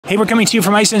Hey, we're coming to you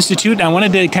from Ice Institute, and I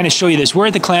wanted to kind of show you this. We're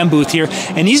at the Clam booth here,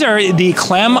 and these are the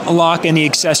Clamlock and the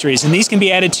accessories, and these can be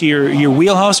added to your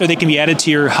wheelhouse, or they can be added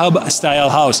to your hub-style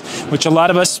house, which a lot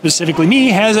of us, specifically me,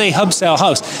 has a hub-style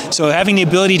house. So having the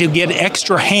ability to get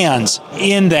extra hands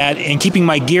in that and keeping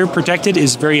my gear protected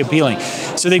is very appealing.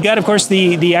 So they've got, of course,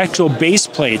 the actual base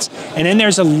plates, and then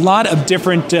there's a lot of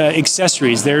different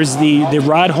accessories. There's the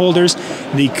rod holders,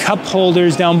 the cup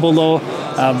holders down below.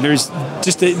 There's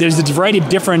a variety of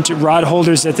different rod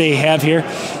holders that they have here.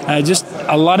 Just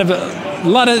a lot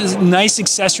of nice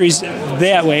accessories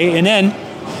that way, and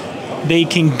then they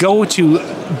can go to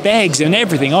bags and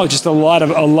everything. Oh, just a lot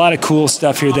of cool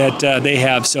stuff here that they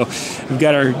have. So we've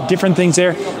got our different things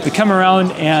there. We come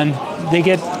around and they've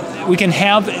got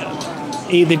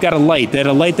a light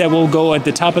that will go at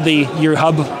the top of your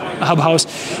hub house.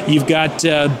 You've got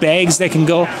bags that can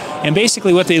go, and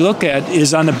basically what they look at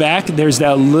is on the back there's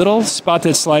that little spot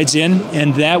that slides in,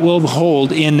 and that will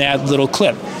hold in that little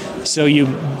clip. So you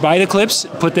buy the clips,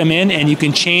 put them in, and you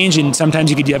can change, and sometimes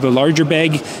you could have a larger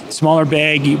bag, smaller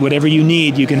bag, whatever you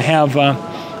need. You can have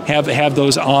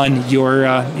those on your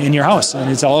in your house, and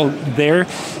it's all there.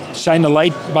 Shine the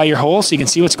light by your hole so you can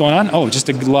see what's going on. Oh, just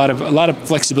a lot of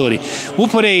flexibility. We'll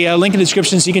put a link in the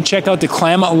description so you can check out the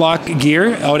Clamlock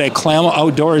gear out at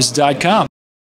clamoutdoors.com.